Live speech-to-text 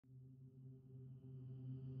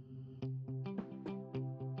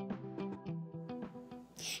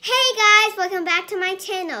Hey guys, welcome back to my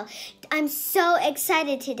channel. I'm so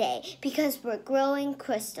excited today because we're growing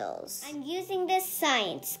crystals. I'm using this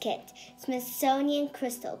science kit, Smithsonian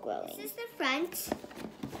Crystal Growing. This is the front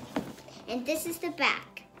and this is the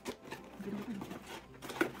back.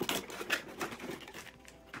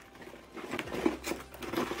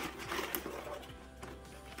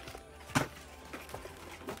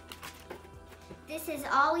 This is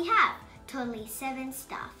all we have, totally 7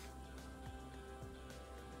 stuff.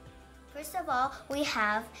 First of all, we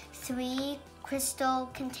have 3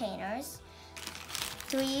 crystal containers,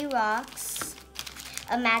 3 rocks,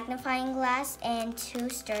 a magnifying glass, and 2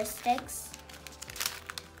 stir sticks,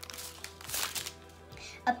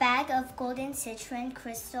 a bag of golden citron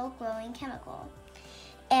crystal growing chemical,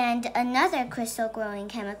 and another crystal growing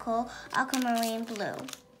chemical, aquamarine blue,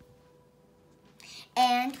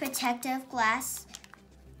 and protective glass.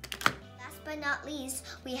 Last but not least,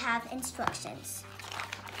 we have instructions.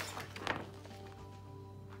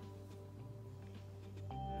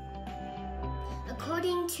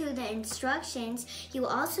 According to the instructions, you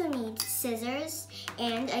also need scissors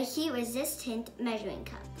and a heat-resistant measuring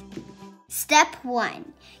cup. Step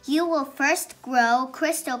 1. You will first grow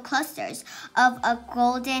crystal clusters of a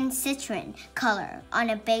golden citron color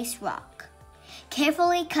on a base rock.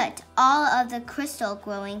 Carefully cut all of the crystal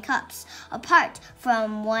growing cups apart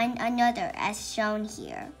from one another as shown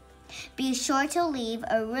here. Be sure to leave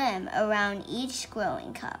a rim around each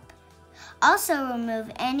growing cup. Also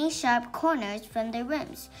remove any sharp corners from the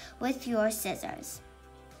rims with your scissors.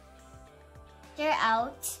 Stir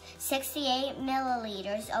out 68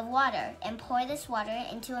 milliliters of water and pour this water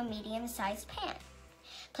into a medium-sized pan.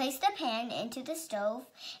 Place the pan into the stove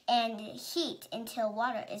and heat until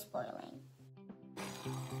water is boiling.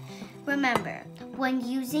 Remember, when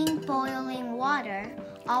using boiling water,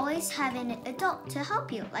 always have an adult to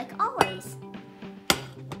help you, like always.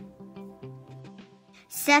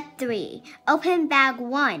 Step 3. Open bag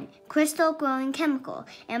 1, crystal growing chemical,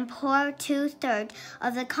 and pour 2/3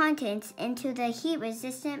 of the contents into the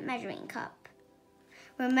heat-resistant measuring cup.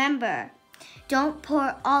 Remember, don't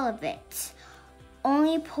pour all of it.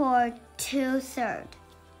 Only pour 2/3.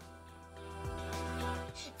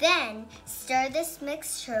 Then, stir this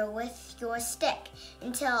mixture with your stick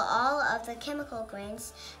until all of the chemical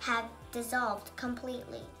grains have dissolved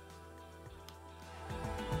completely.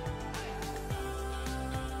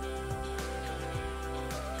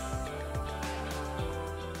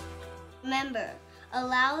 Remember,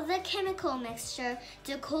 allow the chemical mixture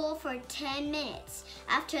to cool for 10 minutes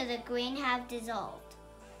after the grain have dissolved.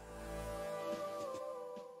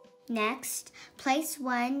 Next, place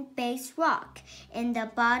 1 base rock in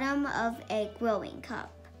the bottom of a growing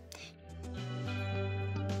cup.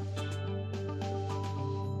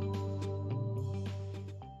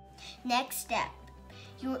 Next step.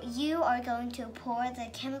 You are going to pour the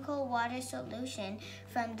chemical water solution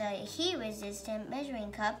from the heat-resistant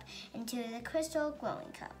measuring cup into the crystal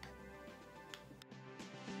growing cup.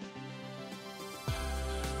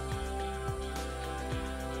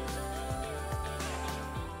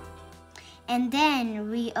 And then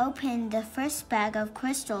reopen the first bag of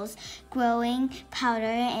crystals growing powder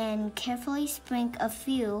and carefully sprinkle a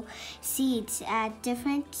few seeds at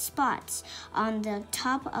different spots on the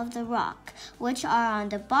top of the rock, which are on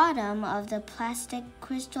the bottom of the plastic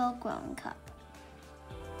crystal growing cup.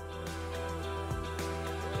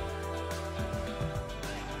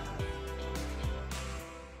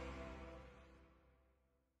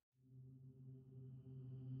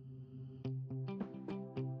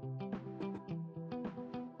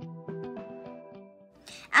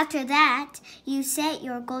 After that, you set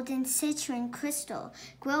your golden citron crystal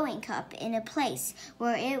growing cup in a place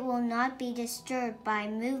where it will not be disturbed by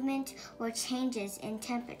movement or changes in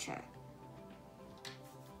temperature.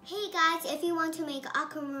 Hey guys, if you want to make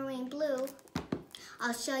aquamarine blue,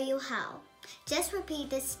 I'll show you how. Just repeat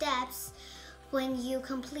the steps when you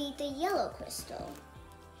complete the yellow crystal.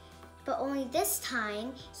 But only this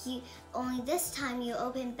time you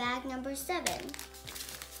open bag number 7.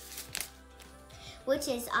 Which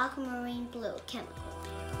is aquamarine blue chemical.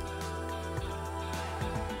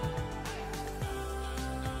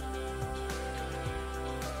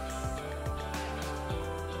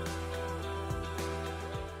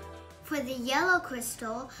 For the yellow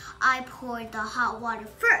crystal, I poured the hot water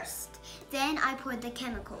first, then I poured the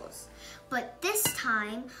chemicals. But this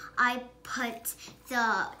time, I put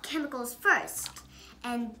the chemicals first,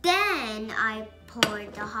 and then I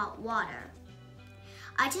poured the hot water.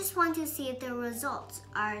 I just want to see if the results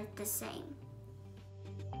are the same.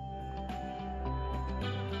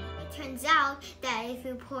 It turns out that if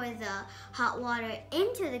you pour the hot water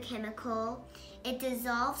into the chemical, it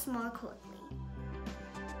dissolves more quickly.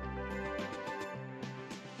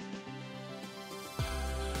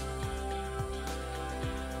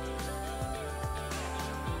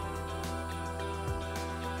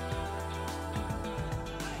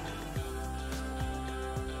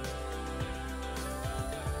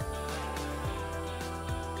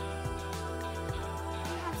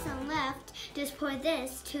 Left, just pour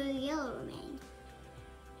this to the yellow remain.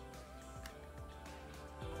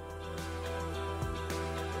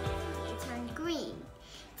 It turned green.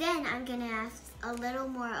 Then I'm gonna add a little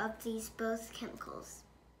more of these both chemicals.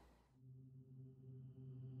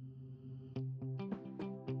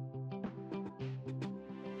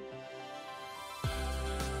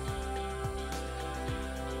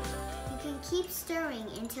 Keep stirring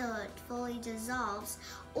until it fully dissolves,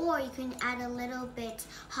 or you can add a little bit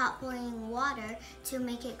hot boiling water to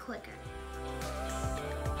make it quicker.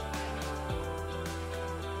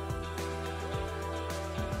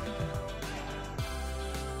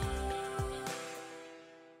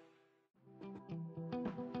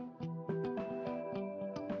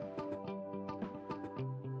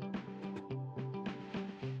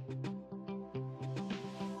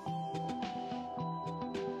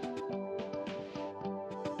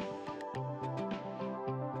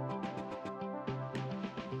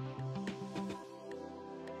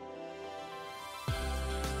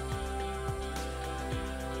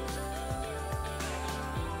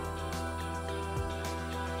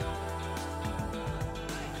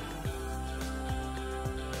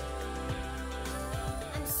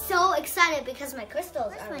 So excited because my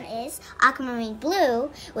crystals are ready. This one is aquamarine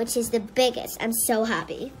blue, which is the biggest. I'm so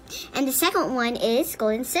happy. And the second one is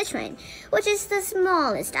golden citron, which is the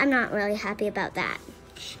smallest. I'm not really happy about that.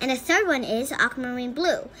 And the third one is aquamarine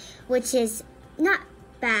blue, which is not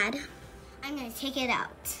bad. I'm gonna take it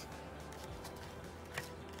out.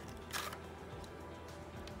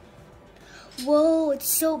 Whoa, it's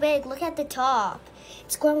so big. Look at the top.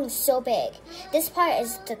 It's growing so big. This part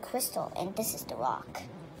is the crystal and this is the rock.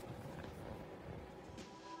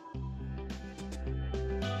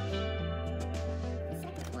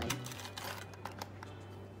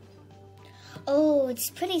 Oh, it's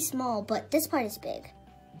pretty small, but this part is big.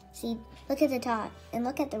 See, look at the top and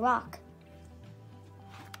look at the rock.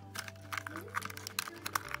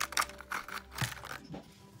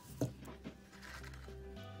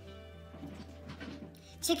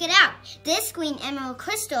 Check it out. This green emerald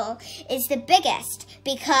crystal is the biggest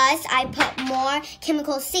because I put more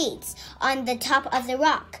chemical seeds on the top of the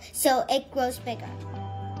rock, so it grows bigger.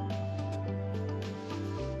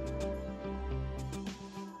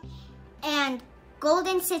 And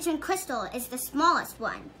golden citron crystal is the smallest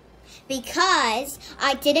one because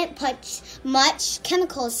I didn't put much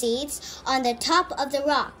chemical seeds on the top of the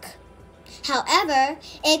rock. However,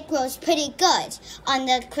 it grows pretty good on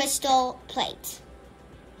the crystal plate.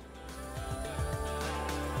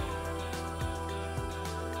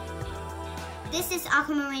 This is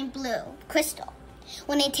aquamarine blue crystal.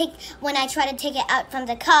 When I try to take it out from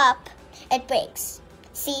the cup, it breaks.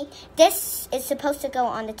 See, this is supposed to go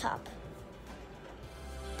on the top.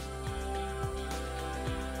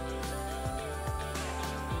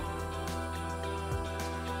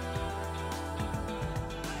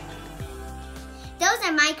 Those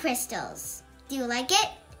are my crystals. Do you like it?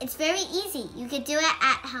 It's very easy. You could do it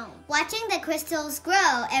at home. Watching the crystals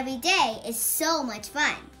grow every day is so much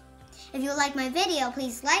fun. If you like my video,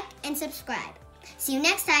 please like and subscribe. See you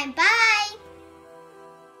next time. Bye!